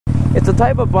it's a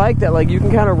type of bike that like you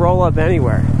can kind of roll up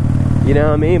anywhere. You know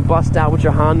what I mean? Bust out with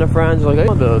your Honda friends, like, hey,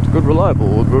 Honda, it's good,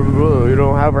 reliable, blah, blah, blah. You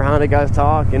know, however Honda guys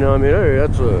talk, you know what I mean? Hey,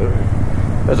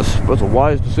 that's a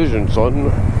wise decision,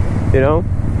 son. You know?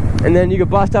 And then you could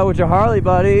bust out with your Harley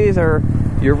buddies or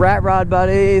your rat rod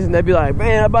buddies, and they'd be like,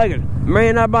 man, that bike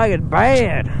is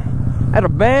bad. That's a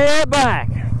bad bike.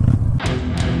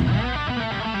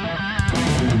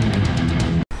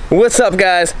 What's up,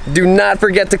 guys? Do not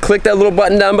forget to click that little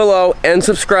button down below and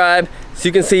subscribe so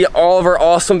you can see all of our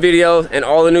awesome videos and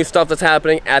all the new stuff that's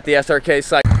happening at the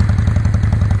Srkcycles.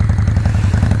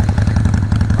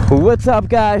 What's up,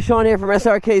 guys? Sean here from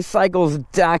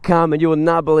Srkcycles.com, and you will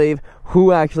not believe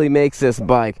who actually makes this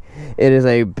bike. It is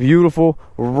a beautiful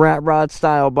rat rod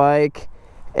style bike,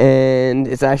 and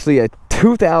it's actually a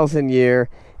 2000 year.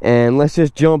 And let's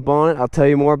just jump on it. I'll tell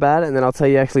you more about it, and then I'll tell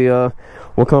you actually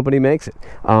what company makes it.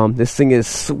 This thing is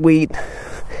sweet.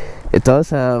 It does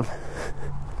have,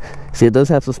 see, it does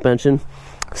have suspension,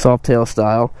 soft tail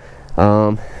style.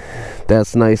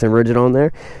 That's nice and rigid on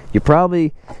there. You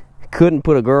probably couldn't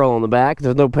put a girl on the back.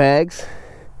 There's no pegs.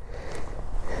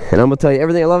 And I'm gonna tell you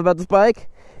everything I love about this bike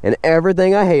and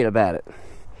everything I hate about it.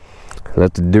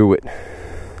 Let's do it.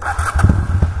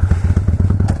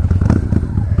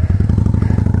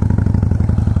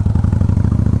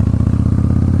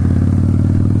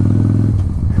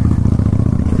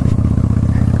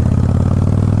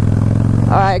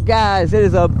 Alright guys, it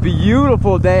is a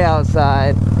beautiful day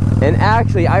outside, and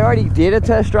actually I already did a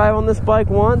test drive on this bike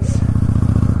once,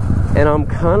 and I'm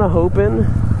kind of hoping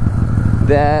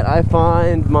that I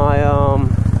find my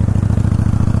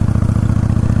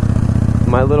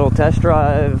my little test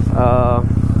drive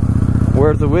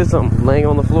words of wisdom laying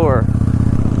on the floor,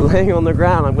 laying on the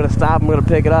ground. I'm going to stop, I'm going to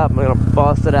pick it up, I'm going to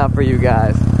bust it out for you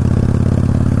guys.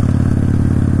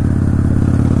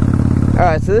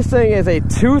 Alright, so this thing is a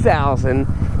 2000,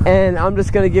 and I'm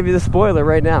just going to give you the spoiler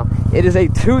right now. It is a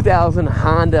 2000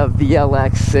 Honda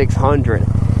VLX 600.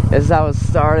 This is how it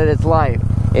started its life.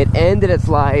 It ended its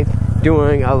life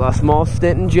doing a small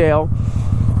stint in jail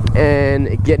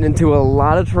and getting into a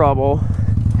lot of trouble.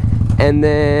 And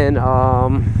then,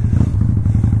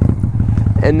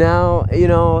 and now, you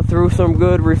know, through some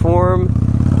good reform,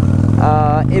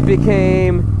 it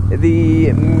became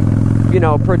the, you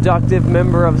know, productive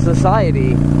member of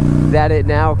society that it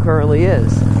now currently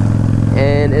is.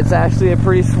 And it's actually a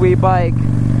pretty sweet bike.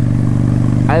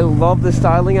 I love the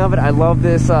styling of it. I love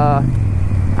this,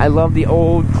 I love the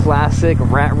old classic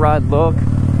rat rod look,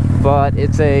 but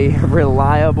it's a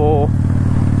reliable,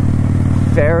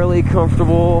 fairly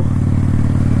comfortable,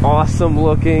 awesome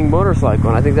looking motorcycle.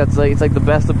 And I think that's like, it's like the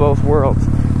best of both worlds.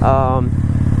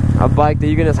 A bike that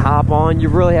you can just hop on. You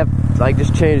really have to, like,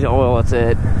 just change the oil, that's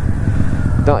it.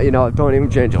 Don't, you know, don't even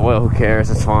change the oil, who cares,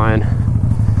 it's fine.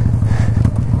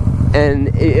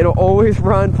 And it'll always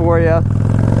run for you.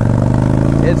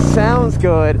 It sounds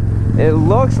good. It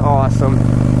looks awesome.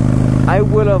 I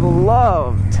would have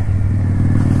loved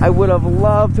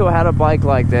to have had a bike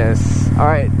like this,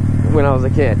 alright, when I was a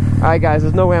kid. Alright guys,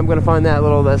 there's no way I'm going to find that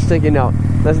little sticky note.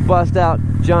 Let's bust out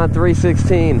John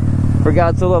 3:16. For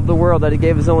God so loved the world that he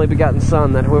gave his only begotten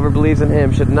Son, that whoever believes in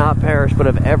him should not perish but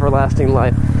have everlasting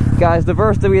life. Guys, the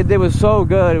verse that we did was so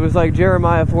good. It was like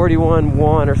Jeremiah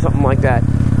 41:1 or something like that.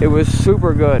 It was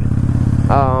super good.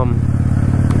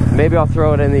 Maybe I'll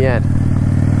throw it in the end.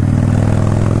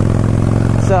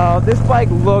 So this bike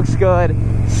looks good,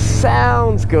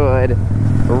 sounds good,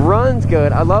 runs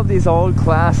good. I love these old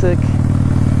classic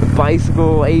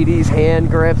bicycle 80s hand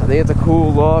grips. I think it's a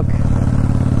cool look.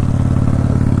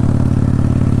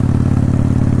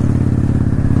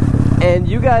 And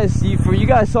you guys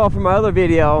saw from my other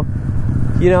video,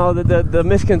 you know, the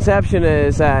misconception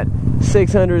is that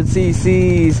 600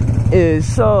 cc's is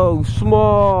so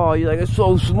small. You're like, it's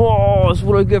so small, it's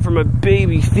what I get for my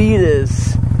baby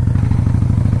fetus.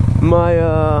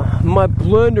 My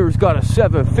blender's got a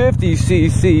 750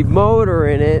 cc motor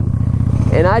in it,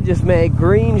 and I just make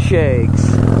green shakes.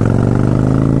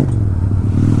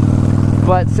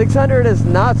 But 600 is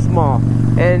not small.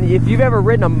 And if you've ever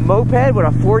ridden a moped with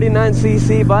a 49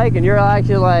 cc bike and you're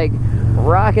actually like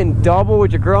rocking double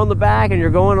with your girl in the back and you're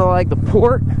going to like the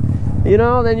port, you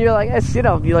know, then you're like, you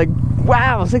know, you're like,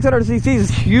 wow, 600 cc's is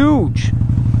huge.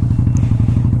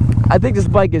 I think this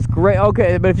bike is great.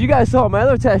 Okay, but if you guys saw my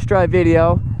other test drive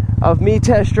video of me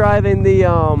test driving the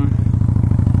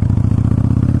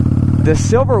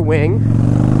Silver Wing,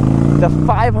 the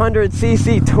 500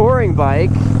 cc touring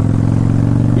bike,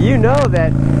 you know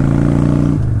that,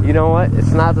 you know what,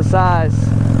 it's not the size.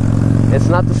 It's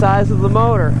not the size of the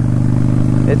motor.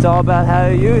 It's all about how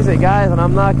you use it, guys, and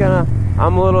I'm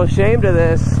a little ashamed of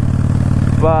this,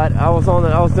 But I was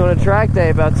doing a track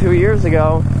day about 2 years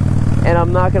ago, and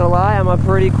I'm not gonna lie, I'm a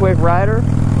pretty quick rider.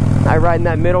 I ride in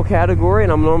that middle category,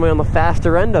 and I'm normally on the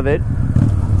faster end of it.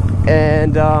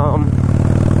 And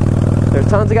there's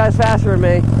tons of guys faster than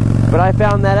me, but I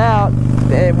found that out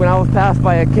when I was passed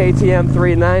by a KTM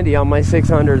 390 on my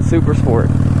 600 Super Sport.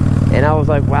 And I was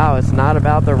like, wow, it's not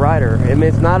about the rider. I mean,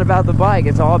 it's not about the bike,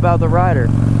 it's all about the rider.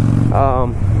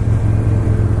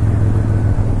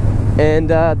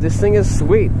 This thing is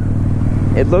sweet.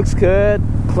 It looks good,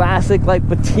 classic, like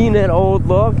patina old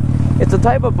look. It's the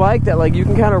type of bike that like you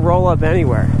can kind of roll up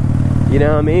anywhere. You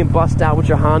know what I mean? Bust out with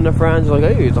your Honda friends, like,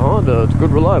 hey, it's a Honda, it's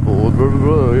good, reliable, blah, blah,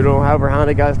 blah. You know, however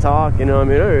Honda guys talk, you know what I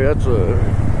mean? Hey,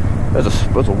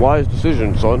 that's a wise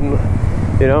decision, son.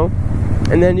 You know?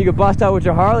 And then you could bust out with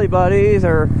your Harley buddies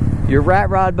or your rat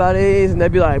rod buddies, and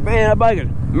they'd be like, man, that bike is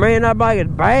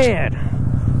bad.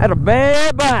 That's a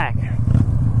bad bike.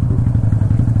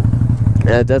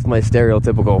 That's my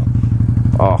stereotypical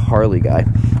Harley guy.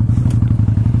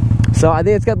 So I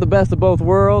think it's got the best of both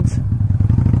worlds,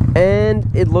 and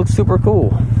it looks super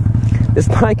cool. This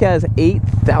bike has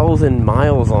 8,000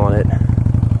 miles on it,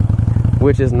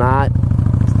 which is not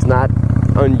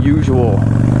unusual.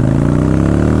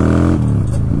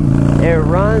 It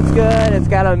runs good. It's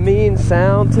got a mean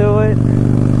sound to it.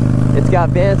 It's got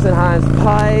Vance & Hines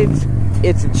pipes.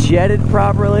 It's jetted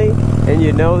properly, and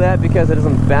you know that because it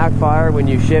doesn't backfire when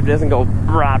you shift. It doesn't go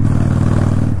brap,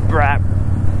 brap.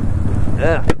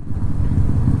 Ugh.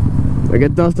 I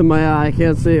get dust in my eye. I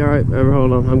can't see. All right,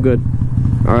 hold on. I'm good.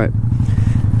 All right.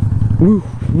 Woo,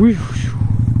 woo.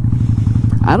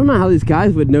 I don't know how these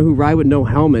guys would know who ride with no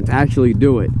helmets actually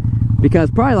do it,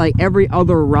 because probably like every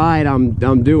other ride I'm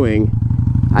doing,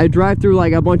 I drive through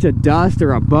like a bunch of dust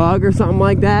or a bug or something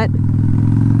like that,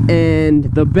 and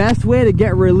the best way to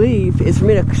get relief is for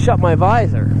me to shut my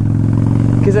visor,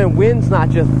 because then wind's not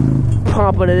just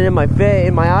pumping it in my face,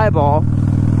 in my eyeball,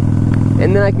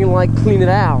 and then I can like clean it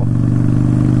out.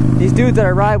 These dudes that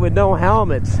I ride with no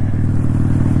helmets,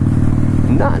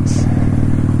 nuts.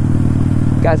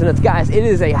 Guys, and guys, it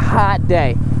is a hot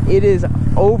day. It is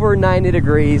over 90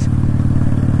 degrees.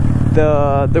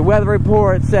 The weather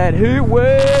report said heat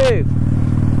wave.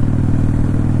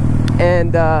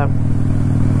 And I'm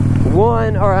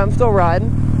still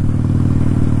riding.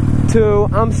 2,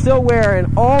 I'm still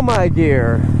wearing all my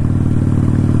gear.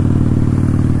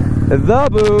 The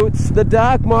boots, the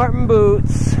Doc Martin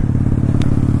boots,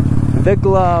 the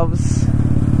gloves,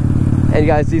 and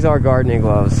guys, these are gardening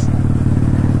gloves.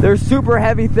 They're super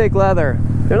heavy, thick leather.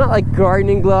 They're not like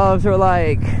gardening gloves or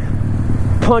like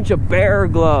punch a bear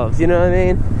gloves, you know what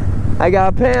I mean? I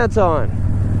got pants on.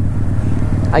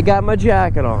 I got my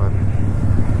jacket on.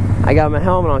 I got my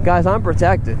helmet on. Guys, I'm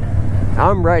protected.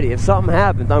 I'm ready. If something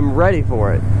happens, I'm ready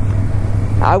for it.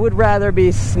 I would rather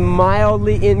be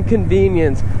mildly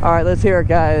inconvenienced. All right, let's hear it,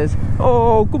 guys.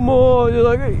 Oh, come on. You're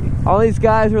like, all these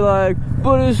guys are like,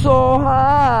 but it's so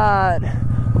hot.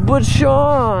 But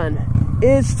Sean,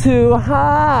 it's too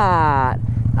hot.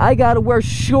 I gotta wear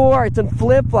shorts and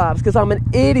flip-flops because I'm an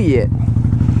idiot.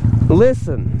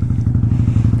 Listen.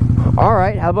 All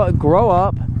right, how about grow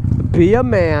up, be a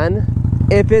man.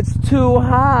 If it's too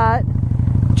hot,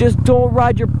 just don't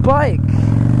ride your bike.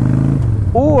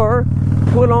 Or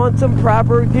put on some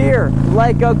proper gear,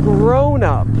 like a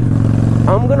grown-up.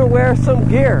 I'm gonna wear some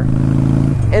gear.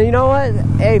 And you know what?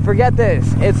 Hey, forget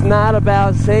this. It's not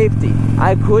about safety.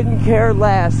 I couldn't care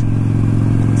less.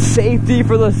 Safety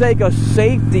for the sake of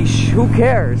safety, who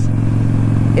cares?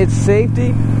 It's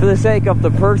safety for the sake of the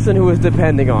person who is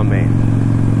depending on me.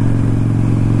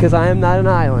 Because I am not an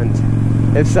island.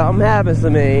 If something happens to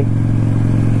me,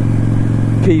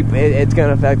 it's going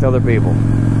to affect other people.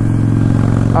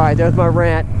 Alright, there's my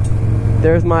rant.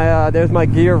 There's my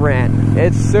gear rant.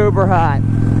 It's super hot.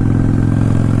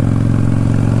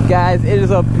 Guys, it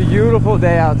is a beautiful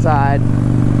day outside.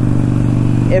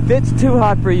 If it's too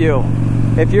hot for you,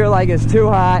 if you're like, it's too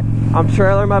hot, I'm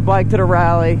trailering my bike to the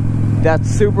rally, that's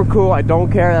super cool, I don't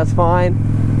care, that's fine.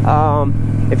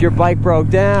 If your bike broke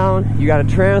down, you got to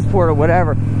transport or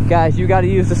whatever, guys, you got to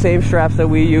use the same straps that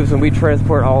we use when we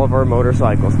transport all of our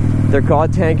motorcycles. They're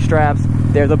called tank straps.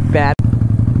 They're the bad.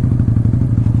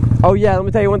 Oh yeah, let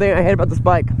me tell you one thing I hate about this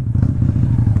bike.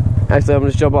 Actually, I'm gonna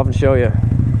just jump off and show you.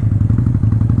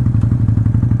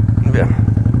 Yeah.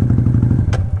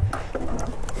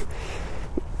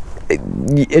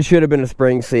 It should have been a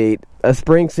spring seat. A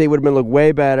spring seat would have been look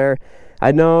way better.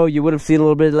 I know you would have seen a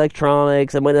little bit of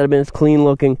electronics. It might not have been as clean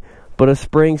looking, but a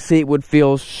spring seat would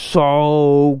feel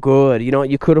so good. You know,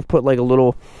 you could have put like a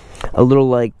little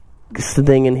like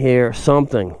thing in here,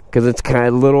 something, because it's kind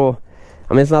of little.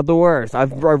 I mean, it's not the worst.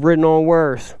 I've ridden on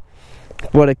worse,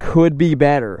 but it could be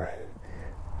better.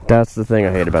 That's the thing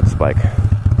I hate about this bike,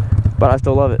 but I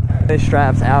still love it. There's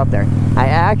straps out there. I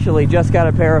actually just got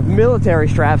a pair of military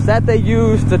straps that they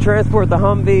use to transport the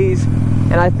Humvees,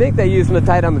 and I think they use them to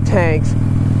tie down the tanks.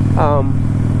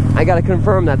 I gotta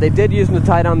confirm that. They did use them to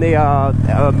tie down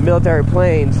the military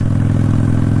planes,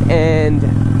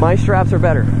 and my straps are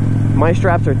better. My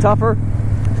straps are tougher,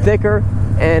 thicker,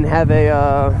 and have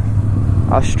a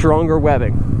stronger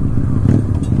webbing.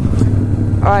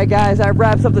 Alright guys, that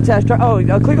wraps up the test drive. Oh,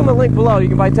 click on the link below. You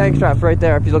can buy tank straps right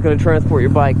there if you're looking to transport your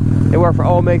bike. They work for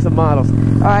all makes and models.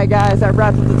 Alright guys, that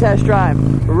wraps up the test drive.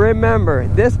 Remember,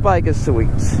 this bike is sweet.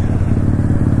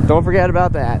 Don't forget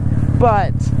about that.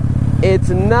 But it's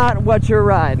not what you're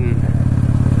riding,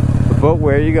 but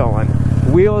where you're going.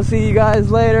 We will see you guys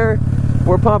later.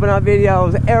 We're pumping out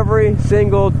videos every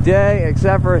single day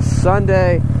except for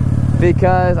Sunday,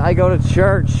 because I go to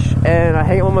church and I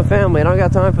hang out with my family. I don't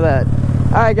got time for that.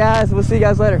 Alright guys, we'll see you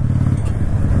guys later.